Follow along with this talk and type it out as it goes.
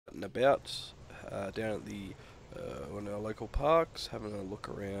and about down at the one of our local parks, having a look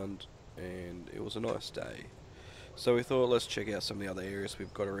around, and it was a nice day. So we thought let's check out some of the other areas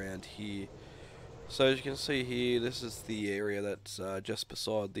we've got around here. So as you can see here, this is the area that's just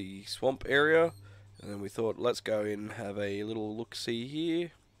beside the swamp area, and then we thought let's go in and have a little look-see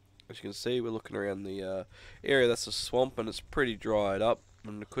here. As you can see, we're looking around the area that's a swamp, and it's pretty dried up,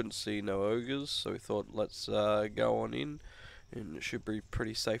 and we couldn't see no ogres, so we thought let's go on in, and it should be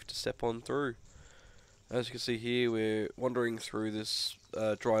pretty safe to step on through. As you can see here, we're wandering through this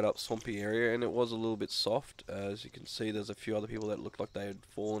dried up swampy area, and it was a little bit soft. As you can see, there's a few other people that looked like they had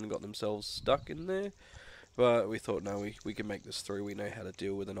fallen and got themselves stuck in there, but we thought no, we can make this through. We know how to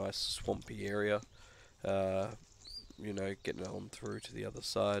deal with a nice swampy area, you know, getting on through to the other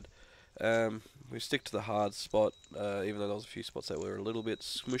side. We stick to the hard spot, even though there was a few spots that were a little bit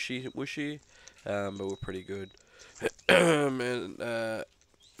smushy, wishy, but we're pretty good. And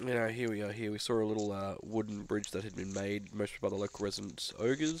you know, here we are. Here we saw a little wooden bridge that had been made, mostly by the local residents,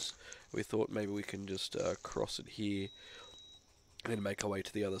 Ogre's. We thought maybe we can just cross it here and make our way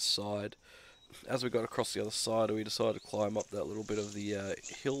to the other side. As we got across the other side, we decided to climb up that little bit of the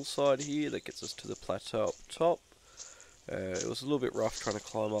hillside here that gets us to the plateau up top. It was a little bit rough trying to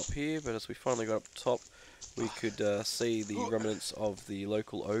climb up here, but as we finally got up top, we could see the remnants of the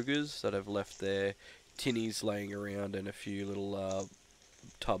local ogres that have left their tinnies laying around, and a few little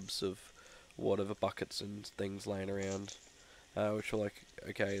tubs of whatever, buckets and things laying around, which were like,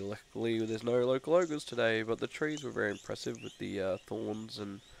 okay, luckily there's no local ogres today, but the trees were very impressive with the thorns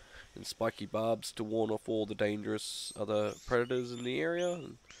and spiky barbs to warn off all the dangerous other predators in the area.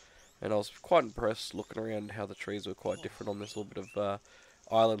 And I was quite impressed looking around how the trees were quite different on this little bit of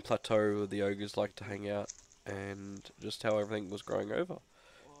island plateau where the ogres like to hang out, and just how everything was growing over.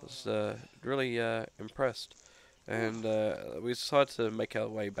 I was really impressed. And we decided to make our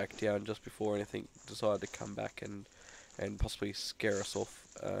way back down just before anything decided to come back and possibly scare us off.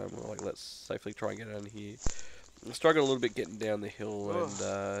 We're like, let's safely try and get down here. I struggled a little bit getting down the hill,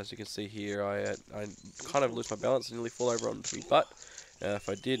 and as you can see here, I kind of lose my balance and nearly fall over onto my butt. If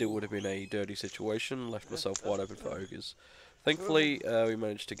I did, it would have been a dirty situation, left myself wide open for ogres. Thankfully, we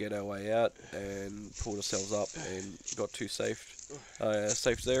managed to get our way out and pulled ourselves up and got to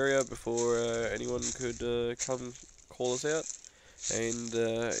safe area before anyone could come call us out. And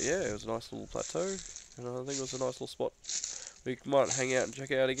yeah, it was a nice little plateau, and I think it was a nice little spot. We might hang out and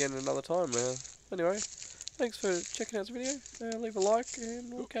check it out again another time. Anyway, thanks for checking out this video. Leave a like,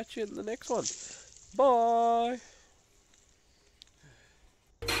 and we'll catch you in the next one. Bye!